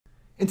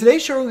In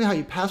today's show, we're going to how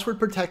you password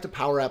protect a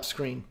PowerApps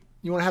screen.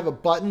 You want to have a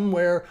button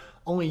where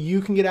only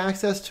you can get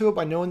access to it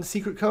by knowing the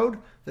secret code?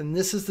 Then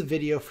this is the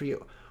video for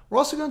you. We're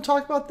also going to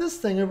talk about this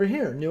thing over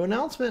here. New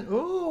announcement.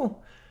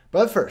 Oh,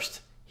 but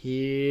first,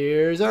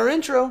 here's our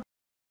intro.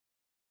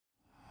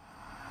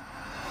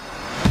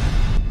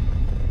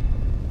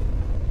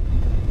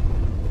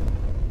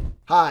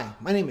 Hi,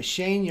 my name is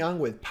Shane Young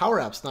with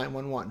PowerApps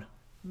 911.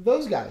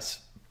 Those guys.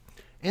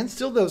 And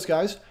still those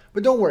guys.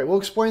 But don't worry, we'll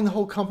explain the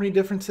whole company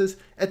differences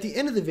at the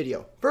end of the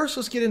video. First,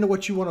 let's get into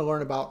what you want to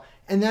learn about,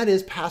 and that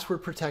is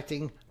password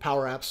protecting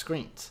PowerApps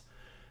screens.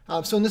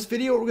 So in this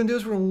video, what we're going to do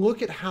is we're going to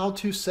look at how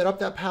to set up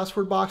that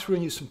password box. We're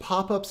going to use some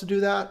pop-ups to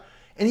do that.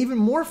 And even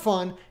more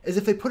fun is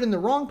if they put in the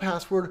wrong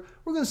password,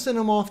 we're going to send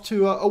them off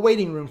to a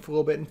waiting room for a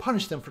little bit and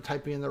punish them for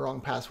typing in the wrong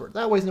password.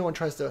 That way no one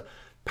tries to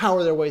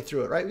power their way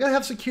through it, right? We've got to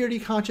have security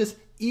conscious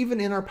even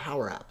in our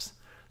PowerApps.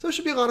 So it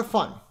should be a lot of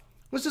fun.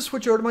 Let's just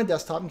switch over to my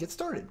desktop and get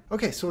started.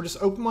 Okay, so we'll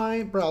just open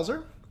my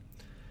browser.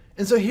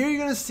 And so here you're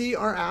going to see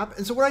our app.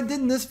 And so what I did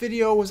in this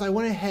video was I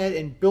went ahead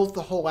and built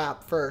the whole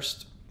app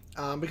first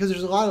because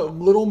there's a lot of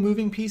little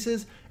moving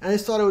pieces. And I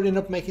just thought it would end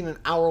up making an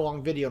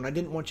hour-long video. And I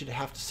didn't want you to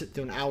have to sit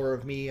through an hour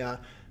of me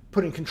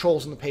putting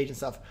controls on the page and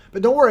stuff.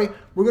 But don't worry,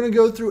 we're going to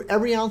go through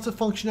every ounce of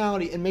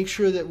functionality and make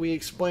sure that we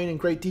explain in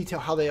great detail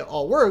how they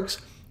all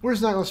works. We're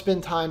just not going to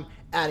spend time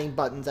adding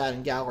buttons,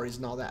 adding galleries,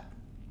 and all that.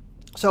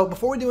 So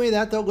before we do any of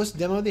that, though, let's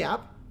demo the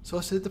app. So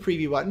let's hit the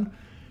preview button.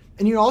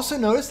 And you also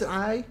notice that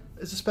I,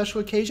 as a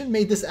special occasion,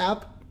 made this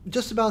app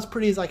just about as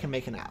pretty as I can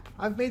make an app.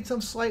 I've made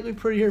some slightly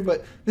prettier,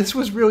 but this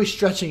was really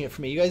stretching it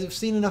for me. You guys have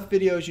seen enough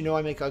videos. You know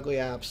I make ugly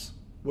apps.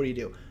 What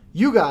do?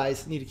 You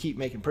guys need to keep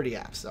making pretty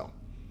apps, so.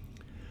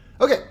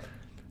 Okay,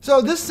 so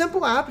this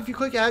simple app, if you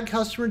click Add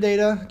Customer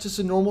Data, just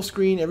a normal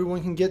screen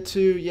everyone can get to.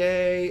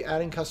 Yay,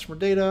 adding customer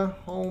data,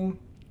 home.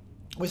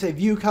 We say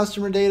View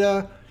Customer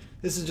Data.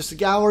 This is just a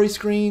gallery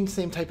screen,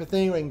 same type of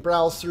thing. We can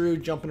browse through,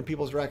 jump into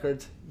people's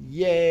records.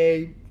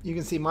 Yay! You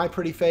can see my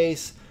pretty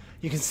face.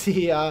 You can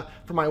see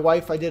for my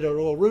wife, I did a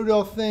little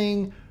Rudolph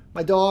thing.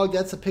 My dog,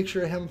 that's a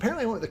picture of him.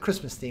 Apparently I went with the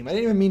Christmas theme. I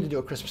didn't even mean to do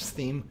a Christmas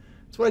theme.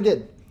 That's what I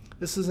did.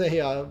 This is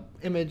a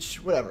image,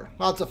 whatever.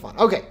 Lots of fun.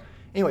 Okay,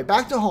 anyway,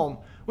 back to home.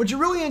 What you're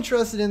really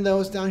interested in, though,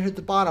 is down here at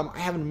the bottom, I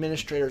have an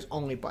administrators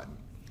only button.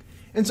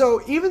 And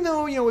so even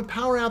though, with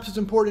PowerApps, it's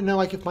important to know,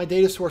 like if my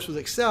data source was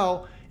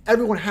Excel,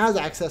 everyone has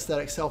access to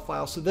that Excel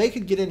file, so they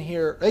could get in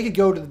here, they could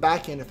go to the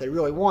back end if they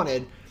really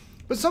wanted.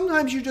 But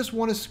sometimes you just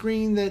want a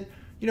screen that,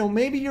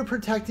 maybe you're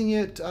protecting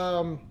it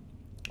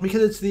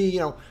because it's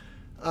the,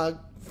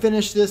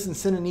 finish this and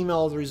send an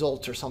email of the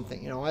results or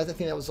something. I think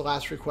that was the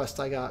last request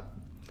I got.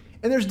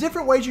 And there's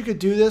different ways you could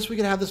do this. We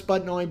could have this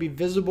button only be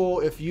visible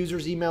if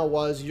user's email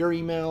was your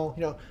email,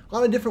 a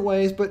lot of different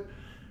ways. But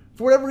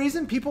for whatever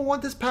reason, people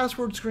want this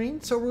password screen,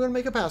 so we're going to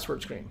make a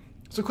password screen.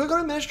 So click on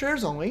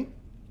administrators only.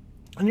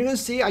 And you're going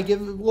to see I give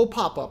a little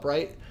pop-up,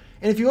 right?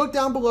 And if you look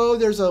down below,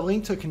 there's a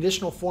link to a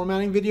conditional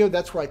formatting video.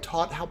 That's where I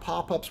taught how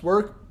pop-ups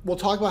work. We'll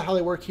talk about how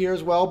they work here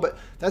as well, but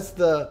that's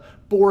the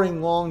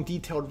boring, long,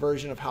 detailed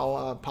version of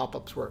how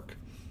pop-ups work.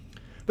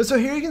 But so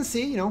here you can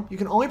see, you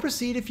can only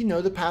proceed if you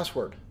know the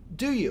password.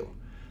 Do you?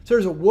 So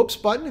there's a whoops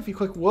button. If you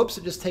click whoops,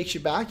 it just takes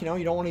you back. You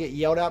don't want to get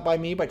yelled at by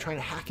me by trying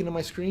to hack into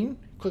my screen.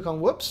 Click on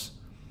whoops.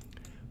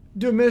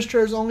 Do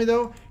administrators only,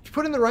 though. If you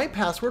put in the right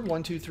password,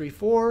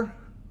 1234.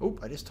 Oh,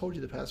 I just told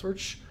you the password.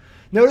 Shh.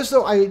 Notice,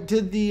 though, I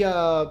did the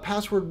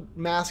password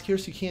mask here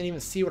so you can't even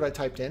see what I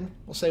typed in.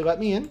 We'll say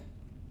let me in.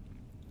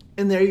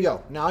 And there you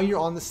go. Now you're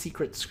on the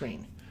secret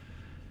screen.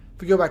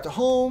 If we go back to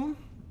home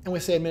and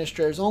we say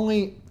administrators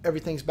only,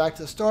 everything's back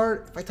to the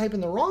start. If I type in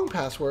the wrong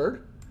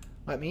password,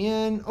 let me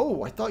in.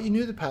 Oh, I thought you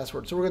knew the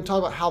password. So we're going to talk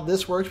about how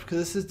this works because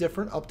this is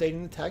different,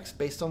 updating the text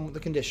based on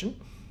the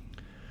condition.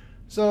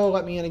 So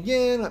let me in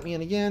again, let me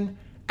in again.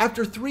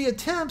 After 3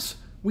 attempts,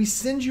 we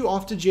send you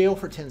off to jail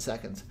for 10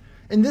 seconds.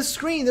 In this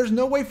screen, there's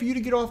no way for you to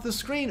get off the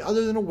screen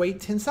other than to wait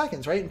 10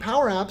 seconds, right? In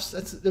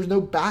PowerApps, there's no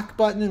back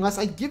button unless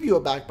I give you a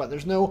back button.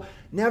 There's no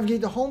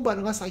navigate to home button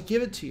unless I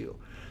give it to you.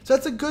 So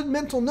that's a good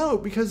mental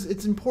note because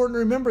it's important to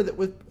remember that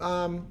with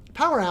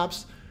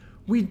PowerApps,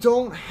 we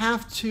don't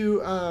have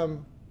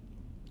to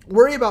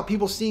worry about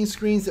people seeing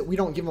screens that we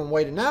don't give them a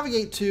way to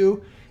navigate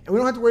to, and we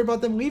don't have to worry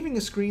about them leaving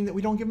a screen that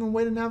we don't give them a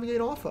way to navigate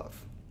off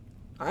of.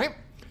 All right?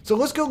 So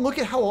let's go look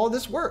at how all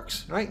this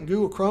works, right? And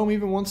Google Chrome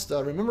even wants to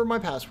remember my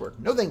password.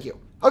 No, thank you.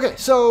 Okay,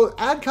 so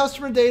add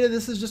customer data.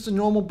 This is just a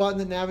normal button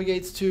that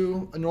navigates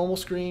to a normal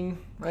screen,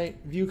 right?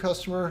 View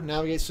customer,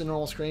 navigates to a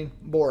normal screen.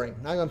 Boring.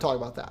 Not going to talk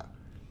about that.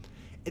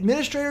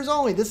 Administrators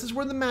only. This is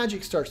where the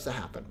magic starts to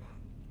happen.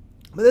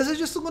 But this is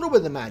just a little bit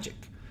of the magic.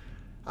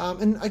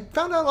 And I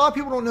found out a lot of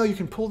people don't know you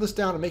can pull this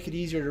down and make it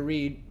easier to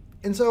read.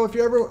 And so if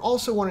you're ever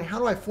also wondering, how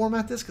do I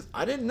format this? Because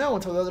I didn't know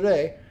until the other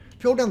day.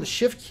 If you hold down the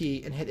Shift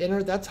key and hit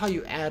Enter, that's how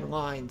you add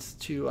lines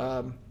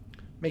to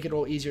make it a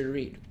little easier to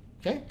read.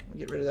 Okay, I'll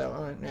get rid of that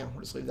line. Now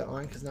we'll just leave that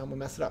line because now I'm gonna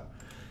mess it up.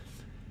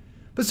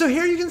 But so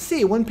here you can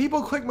see when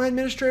people click my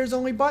administrators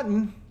only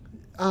button,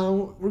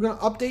 we're gonna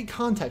update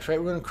context, right?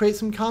 We're gonna create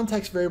some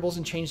context variables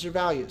and change their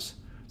values.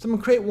 So I'm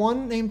going to create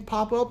one named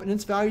PopUp, and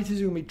its value is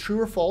going to be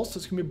true or false. So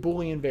it's going to be a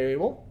Boolean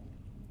variable.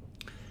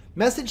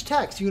 Message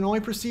text, you can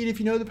only proceed if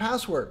you know the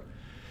password.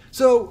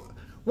 So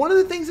one of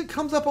the things that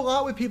comes up a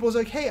lot with people is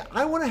like, hey,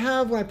 I want to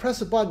have, when I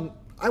press a button,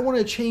 I want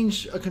to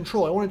change a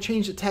control. I want to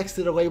change the text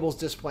that a label's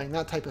displaying,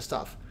 that type of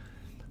stuff.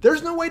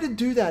 There's no way to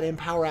do that in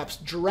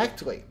PowerApps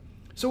directly.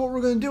 So what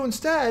we're going to do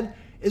instead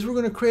is we're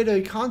going to create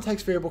a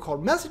context variable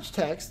called message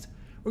text.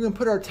 We're going to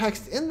put our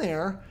text in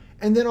there,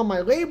 and then on my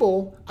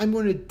label, I'm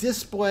going to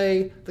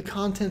display the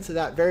contents of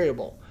that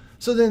variable.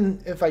 So then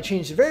if I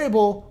change the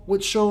variable,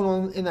 what's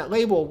shown in that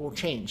label will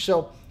change.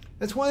 So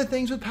that's one of the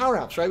things with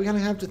PowerApps, right? We kind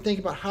of have to think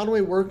about how do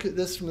I work at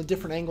this from the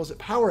different angles that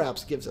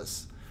PowerApps gives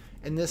us.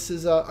 And this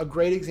is a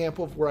great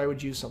example of where I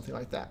would use something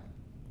like that.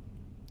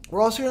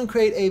 We're also going to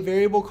create a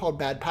variable called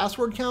bad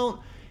password count,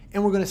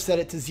 and we're going to set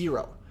it to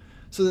 0.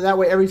 So that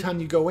way every time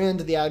you go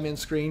into the admin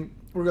screen,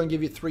 we're going to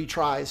give you 3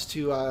 tries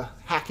to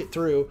hack it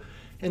through.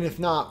 And if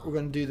not, we're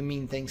going to do the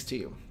mean things to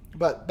you.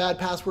 But bad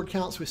password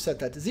count, so we set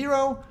that to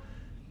 0.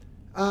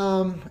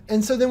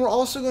 And so then we're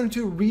also going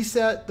to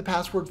reset the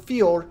password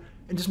field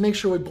and just make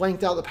sure we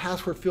blanked out the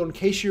password field in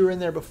case you were in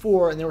there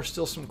before and there was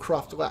still some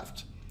cruft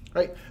left.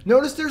 Right?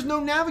 Notice there's no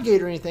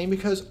navigate or anything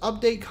because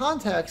update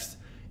context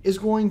is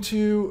going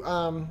to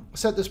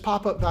set this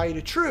pop-up value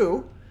to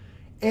true.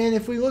 And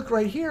if we look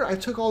right here, I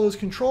took all those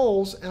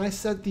controls and I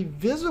set the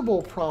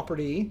visible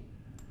property,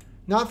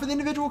 not for the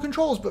individual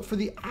controls, but for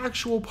the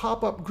actual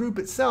pop-up group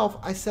itself,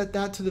 I set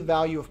that to the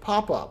value of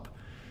pop-up.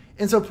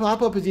 And so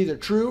pop-up is either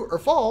true or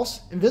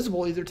false, and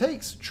visible either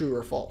takes true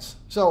or false.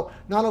 So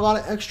not a lot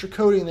of extra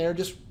coding there,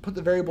 just put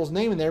the variable's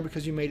name in there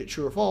because you made it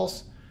true or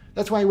false.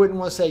 That's why you wouldn't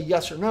want to say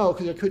yes or no,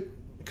 because you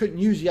couldn't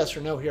use yes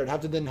or no here. It'd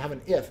have to then have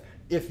an if.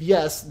 If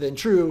yes, then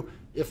true.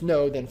 If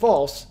no, then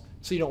false.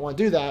 So you don't want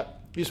to do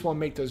that. You just want to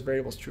make those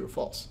variables true or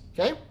false.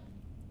 Okay?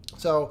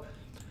 So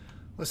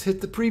let's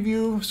hit the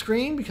preview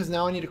screen because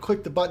now I need to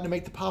click the button to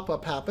make the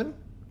pop-up happen.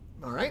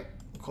 All right,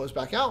 we'll close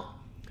back out.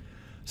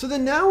 So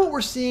then now what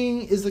we're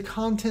seeing is the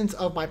contents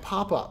of my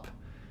pop-up.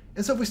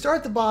 And so if we start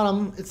at the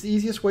bottom, it's the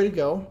easiest way to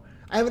go.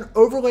 I have an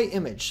overlay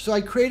image. So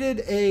I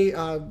created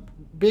a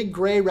big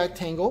gray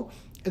rectangle,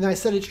 and then I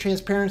set its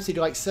transparency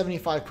to like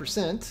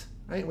 75%.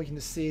 Right? We can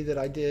just see that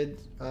I did,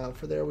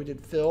 for there we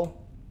did fill.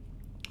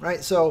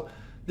 Right? So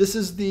this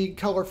is the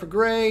color for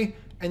gray,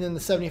 and then the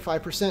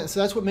 75%. So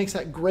that's what makes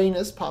that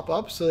grayness pop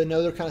up, so they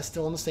know they're kind of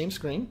still on the same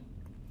screen.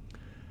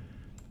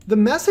 The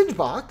message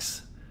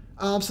box,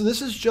 so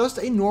this is just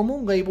a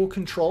normal label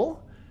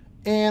control,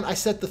 and I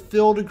set the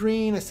fill to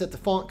green, I set the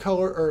font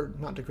color, or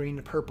not to green,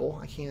 to purple.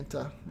 I can't,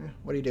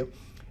 what do you do?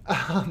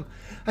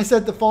 I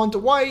set the font to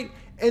white,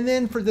 and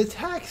then for the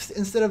text,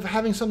 instead of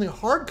having something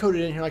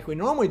hard-coded in here like we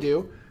normally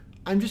do,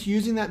 I'm just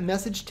using that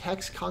message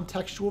text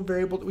contextual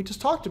variable that we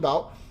just talked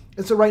about.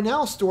 And so right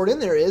now stored in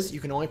there is,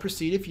 you can only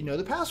proceed if you know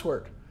the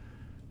password.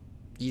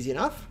 Easy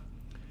enough.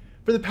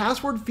 For the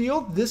password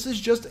field, this is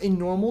just a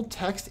normal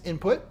text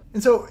input.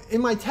 And so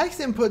in my text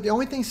input, the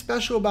only thing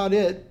special about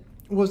it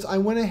was I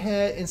went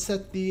ahead and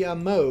set the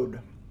mode.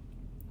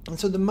 And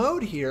so the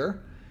mode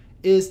here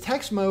is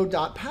text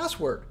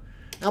mode.password.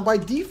 Now by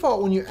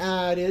default, when you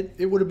add it,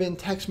 it would have been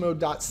text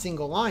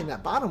mode.single line,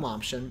 that bottom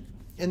option.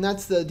 And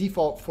that's the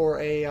default for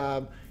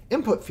a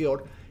input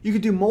field. You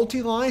could do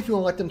multi-line if you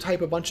want to let them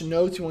type a bunch of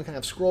notes. You want to kind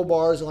of have scroll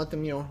bars and let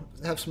them,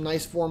 have some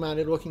nice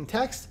formatted looking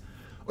text.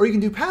 Or you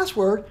can do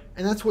password,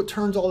 and that's what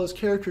turns all those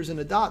characters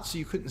into dots so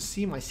you couldn't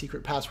see my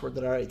secret password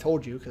that I already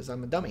told you because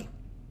I'm a dummy.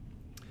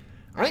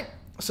 All right,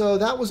 so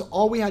that was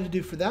all we had to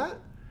do for that.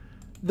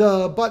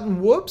 The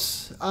button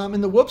whoops,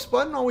 in the whoops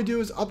button, all we do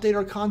is update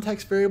our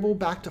context variable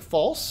back to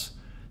false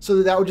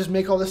so that would just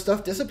make all this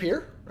stuff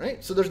disappear,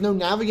 right? So there's no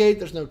navigate,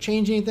 there's no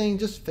change anything,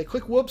 just if they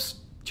click whoops,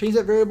 change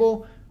that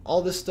variable,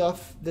 all this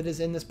stuff that is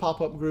in this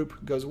pop-up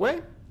group goes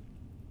away.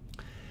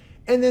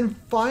 And then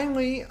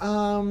finally,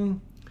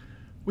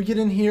 we get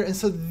in here, and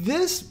so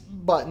this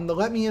button, the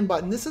let me in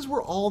button, this is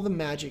where all the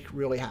magic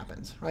really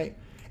happens, right?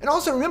 And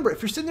also remember,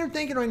 if you're sitting there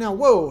thinking right now,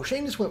 whoa,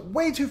 Shane just went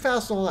way too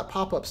fast on all that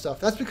pop-up stuff,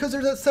 that's because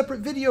there's a separate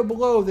video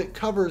below that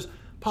covers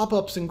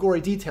pop-ups in gory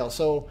detail.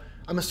 So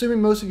I'm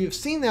assuming most of you have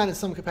seen that in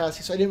some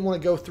capacity, so I didn't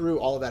want to go through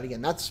all of that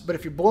again. But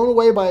if you're blown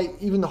away by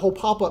even the whole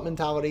pop-up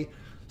mentality,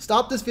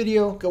 stop this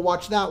video, go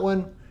watch that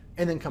one,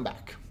 and then come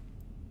back.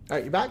 All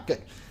right, you're back?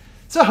 Good.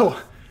 So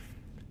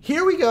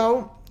here we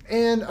go.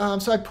 And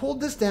so I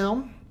pulled this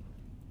down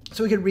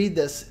so we could read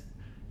this.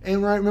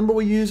 And remember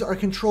we use our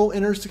control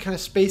enters to kind of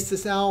space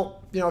this out.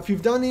 If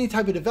you've done any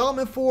type of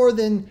development before,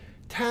 then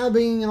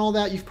tabbing and all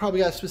that, you've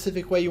probably got a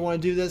specific way you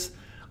want to do this.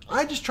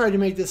 I just tried to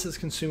make this as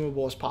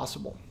consumable as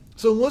possible.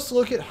 So let's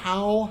look at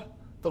how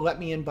the let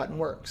me in button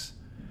works.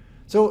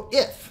 So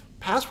if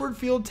password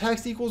field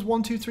text equals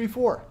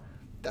 1234,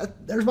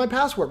 there's my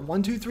password,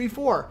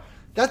 1234.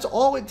 That's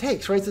all it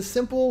takes, right? It's a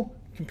simple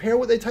compare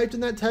what they typed in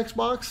that text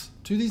box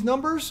to these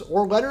numbers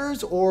or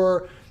letters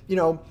or,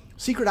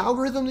 secret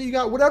algorithm that you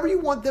got, whatever you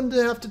want them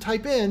to have to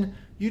type in,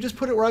 you just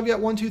put it where I've got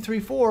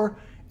 1234,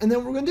 and then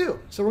what we're going to do.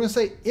 So we're going to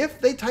say if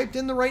they typed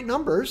in the right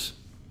numbers,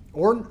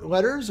 or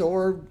letters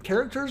or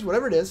characters,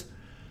 whatever it is.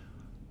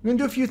 We're going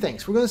to do a few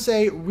things. We're going to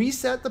say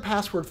reset the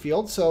password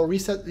field. So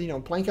reset,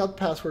 blank out the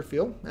password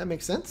field. That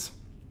makes sense.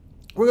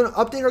 We're going to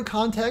update our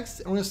context,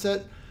 and we're going to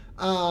set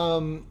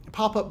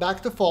pop-up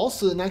back to false.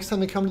 So the next time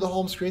they come to the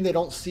home screen, they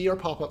don't see our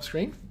pop-up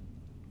screen.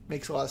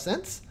 Makes a lot of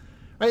sense.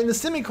 Right? And the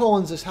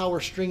semicolons is how we're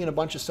stringing a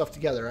bunch of stuff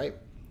together, right?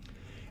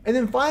 And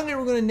then finally,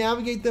 we're going to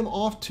navigate them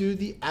off to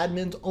the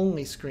admins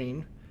only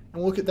screen.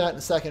 And we'll look at that in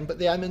a second. But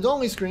the admins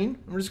only screen,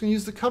 we're just going to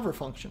use the cover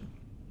function.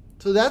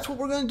 So that's what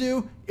we're going to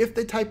do if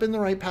they type in the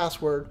right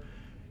password.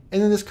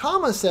 And then this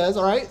comma says,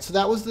 all right, so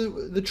that was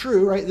the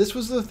true, right? This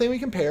was the thing we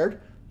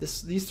compared.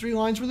 These 3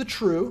 lines were the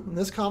true. And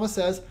this comma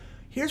says,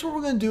 here's what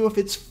we're going to do if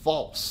it's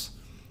false.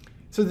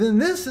 So then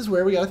this is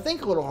where we got to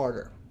think a little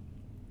harder.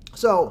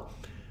 So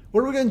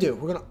what are we going to do?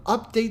 We're going to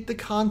update the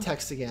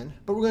context again,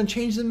 but we're going to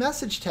change the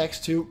message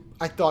text to,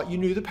 I thought you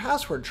knew the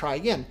password, try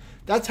again.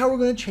 That's how we're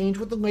going to change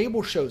what the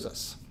label shows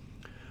us.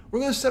 We're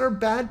going to set our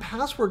bad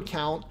password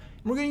count,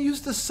 and we're going to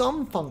use the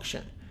sum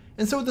function.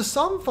 And so with the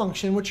sum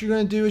function, what you're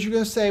going to do is you're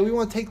going to say we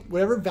want to take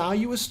whatever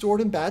value is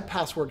stored in bad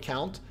password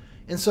count.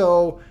 And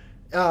so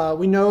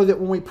we know that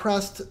when we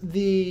pressed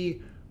the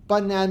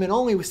button admin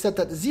only, we set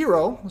that to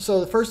 0.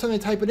 So the first time they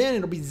type it in,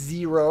 it'll be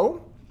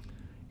 0.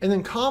 And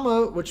then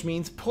comma, which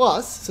means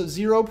plus. So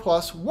 0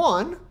 plus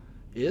 1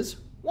 is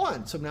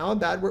 1. So now a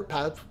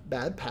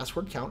bad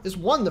password count is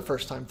 1 the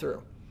first time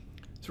through.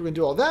 So we're going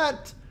to do all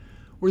that.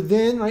 We're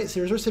then, right, so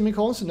here's our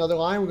semicolons, another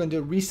line. We're going to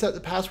do reset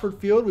the password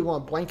field. We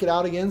want to blank it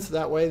out again so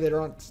that way they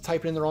don't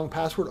type in the wrong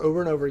password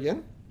over and over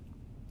again.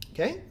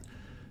 Okay,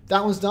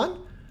 that one's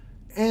done.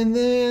 And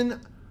then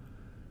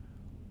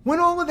when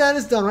all of that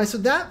is done, right, so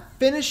that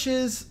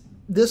finishes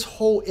this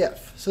whole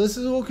if. So this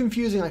is a little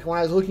confusing. Like when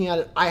I was looking at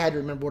it, I had to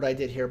remember what I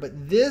did here.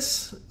 But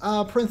this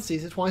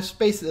parentheses, that's why I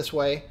space it this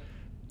way,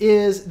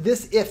 is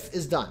this if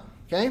is done.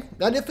 Okay,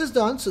 that if is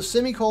done, so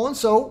semicolon.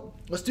 So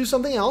let's do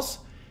something else.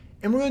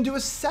 And we're going to do a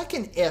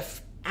second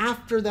if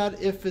after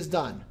that if is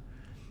done.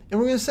 And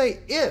we're going to say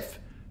if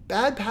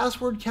bad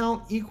password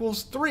count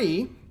equals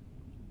 3,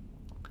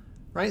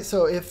 right?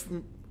 So if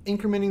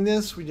incrementing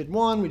this, we did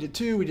 1, we did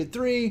 2, we did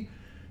 3.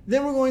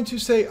 Then we're going to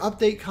say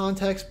update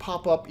context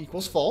pop-up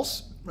equals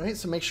false, right?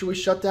 So make sure we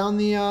shut down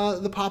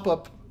the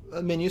pop-up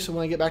menu so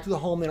when I get back to the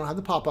home, they don't have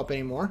the pop-up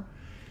anymore.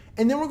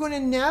 And then we're going to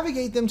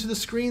navigate them to the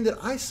screen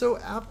that I so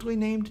aptly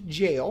named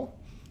jail.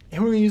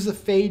 And we're going to use the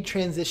fade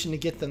transition to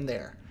get them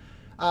there.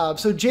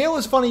 So jail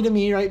is funny to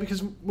me, right?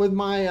 Because with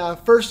my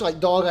first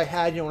dog I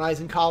had, when I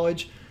was in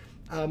college,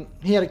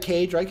 he had a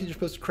cage, right? Because you're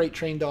supposed to crate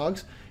train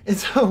dogs. And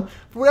so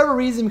for whatever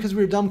reason, because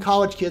we were dumb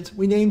college kids,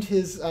 we named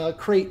his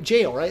crate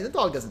Jail, right? The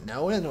dog doesn't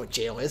know. He doesn't know what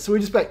jail is. So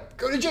we just like,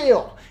 go to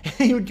jail. And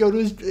he would go to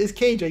his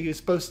cage like he was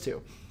supposed to.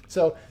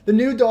 So the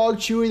new dog,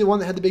 Chewy, the one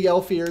that had the big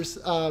elf ears,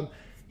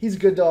 he's a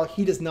good dog.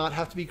 He does not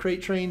have to be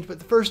crate trained. But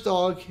the first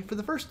dog, for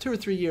the first 2 or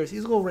 3 years,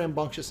 he's a little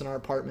rambunctious in our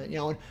apartment.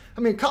 And,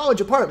 I mean, college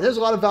apartment, there's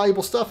a lot of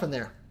valuable stuff in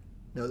there.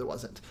 No, there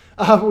wasn't.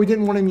 But we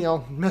didn't want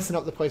him, messing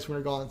up the place when we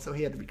were gone, so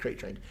he had to be crate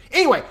trained.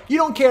 Anyway, you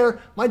don't care.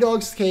 My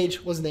dog's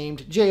cage was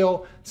named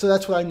Jail, so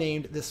that's what I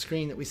named this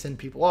screen that we send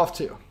people off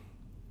to.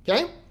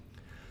 Okay?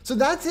 So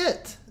that's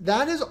it.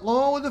 That is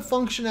all of the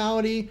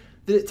functionality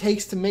that it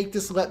takes to make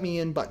this let me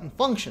in button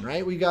function,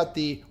 right? We got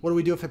the, what do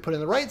we do if I put in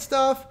the right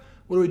stuff?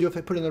 What do we do if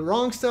I put in the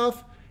wrong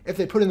stuff? If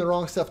they put in the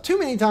wrong stuff too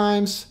many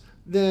times,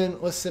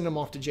 then let's send them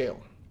off to jail.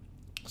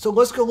 So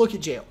let's go look at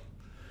jail.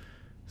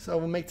 So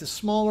we'll make this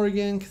smaller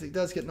again because it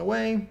does get in the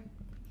way.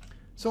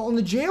 So on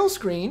the jail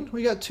screen,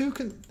 we got 2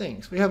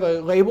 things. We have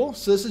a label.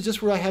 So this is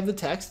just where I have the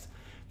text.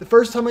 The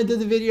first time I did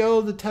the video,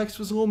 the text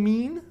was a little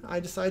mean. I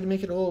decided to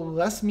make it a little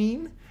less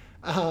mean.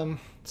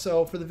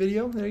 So for the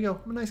video, there you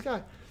go. I'm a nice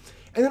guy.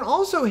 And then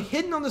also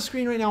hidden on the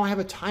screen right now, I have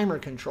a timer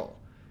control.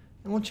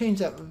 And we'll change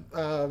that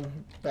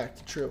back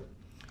to true.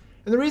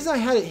 And the reason I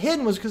had it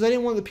hidden was because I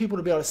didn't want the people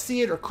to be able to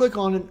see it or click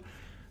on it.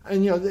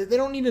 And, they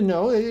don't need to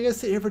know. They got to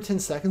sit here for 10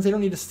 seconds. They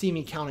don't need to see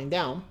me counting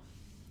down.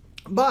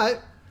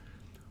 But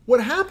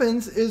what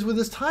happens is with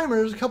this timer,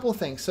 there's a couple of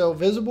things. So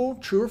visible,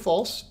 true or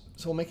false.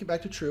 So we'll make it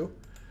back to true.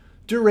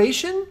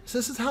 Duration. So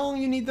this is how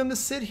long you need them to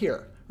sit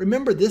here.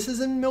 Remember, this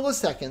is in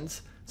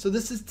milliseconds. So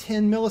this is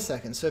 10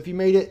 milliseconds. So if you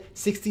made it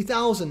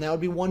 60,000, that would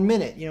be 1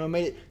 minute.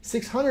 Made it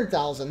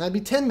 600,000, that'd be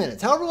 10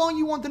 minutes. However long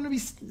you want them to be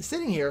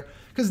sitting here,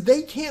 because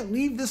they can't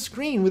leave the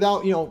screen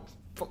without,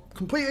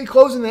 completely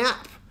closing the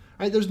app.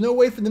 Right? There's no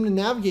way for them to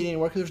navigate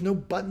anywhere because there's no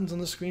buttons on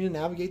the screen to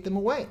navigate them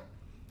away.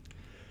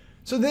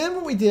 So then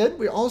what we did,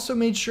 we also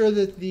made sure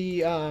that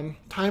the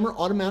timer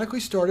automatically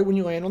started when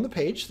you land on the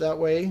page. So that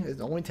way it's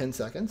only 10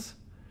 seconds.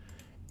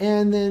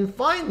 And then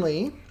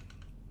finally,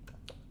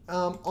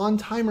 on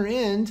timer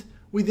end,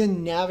 we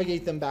then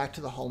navigate them back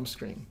to the home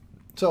screen.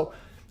 So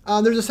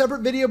there's a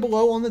separate video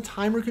below on the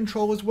timer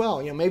control as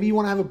well. Maybe you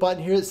want to have a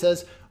button here that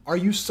says, "Are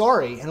you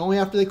sorry?" And only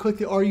after they click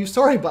the "Are you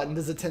sorry?" button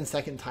does the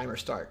 10-second timer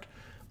start.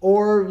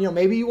 Or,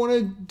 maybe you want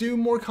to do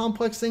more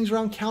complex things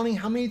around counting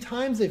how many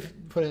times they've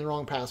put in the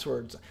wrong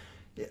passwords.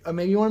 Or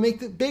maybe you want to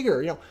make it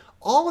bigger.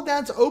 All of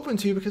that's open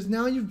to you because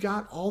now you've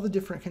got all the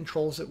different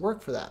controls that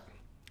work for that.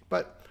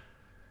 But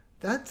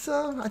that's,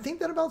 I think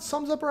that about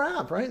sums up our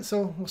app, right?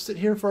 So we'll sit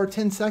here for our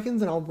 10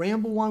 seconds and I'll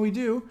ramble while we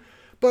do.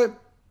 But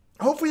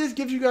hopefully this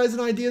gives you guys an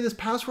idea. This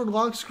password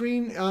lock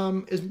screen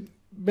has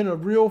been a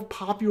real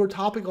popular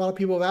topic a lot of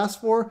people have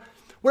asked for.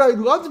 What I would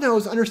love to know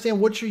is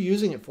understand what you're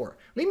using it for.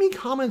 Leave me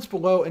comments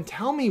below and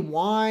tell me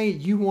why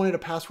you wanted a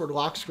password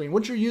lock screen,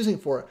 what you're using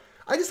it for.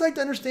 I just like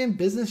to understand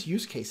business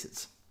use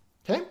cases.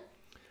 Okay?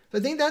 So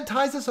I think that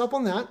ties us up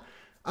on that.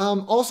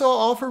 Also, I'll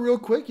offer real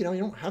quick, you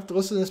don't have to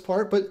listen to this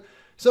part, but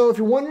so if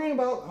you're wondering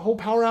about the whole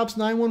PowerApps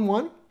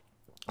 911,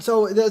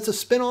 so that's a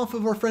spinoff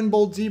of our friend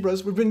Bold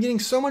Zebras. We've been getting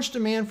so much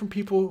demand from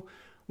people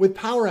with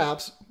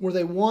PowerApps where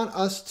they want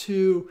us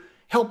to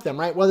help them,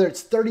 right? Whether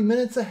it's 30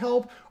 minutes of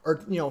help or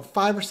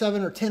 5 or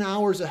 7 or 10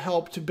 hours of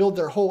help to build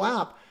their whole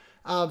app.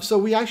 So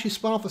we actually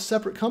spun off a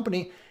separate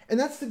company, and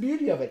that's the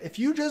beauty of it. If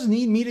you just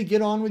need me to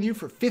get on with you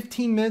for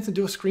 15 minutes and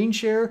do a screen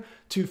share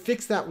to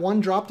fix that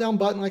one drop-down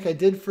button like I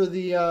did for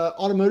the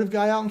automotive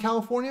guy out in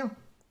California,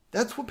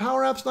 that's what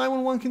PowerApps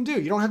 911 can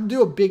do. You don't have to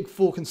do a big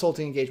full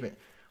consulting engagement.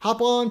 Hop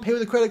on, pay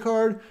with a credit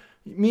card.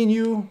 Me and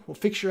you will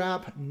fix your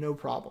app, no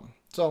problem.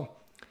 So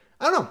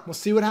I don't know. We'll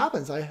see what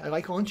happens. I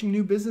like launching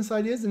new business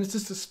ideas, and it's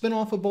just a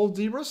spin-off of Bold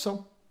Zebras,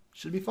 so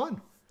should be fun.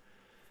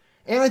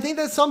 And I think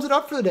that sums it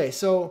up for the day.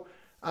 So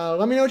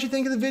let me know what you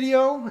think of the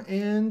video.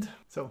 And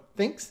so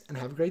thanks, and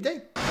have a great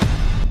day.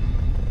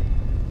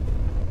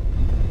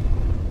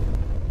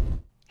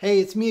 Hey,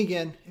 it's me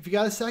again. If you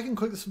got a second,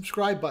 click the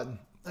subscribe button.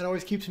 That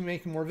always keeps me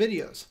making more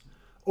videos.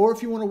 Or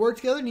if you want to work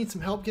together, need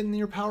some help getting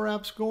your Power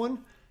Apps going,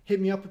 hit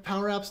me up at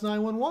PowerApps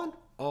 911.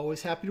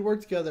 Always happy to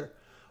work together.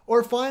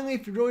 Or finally,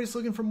 if you're really just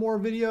looking for more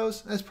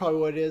videos, that's probably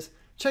what it is.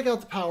 Check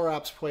out the Power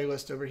Apps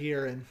playlist over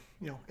here and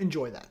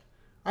enjoy that.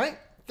 All right,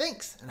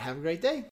 thanks and have a great day.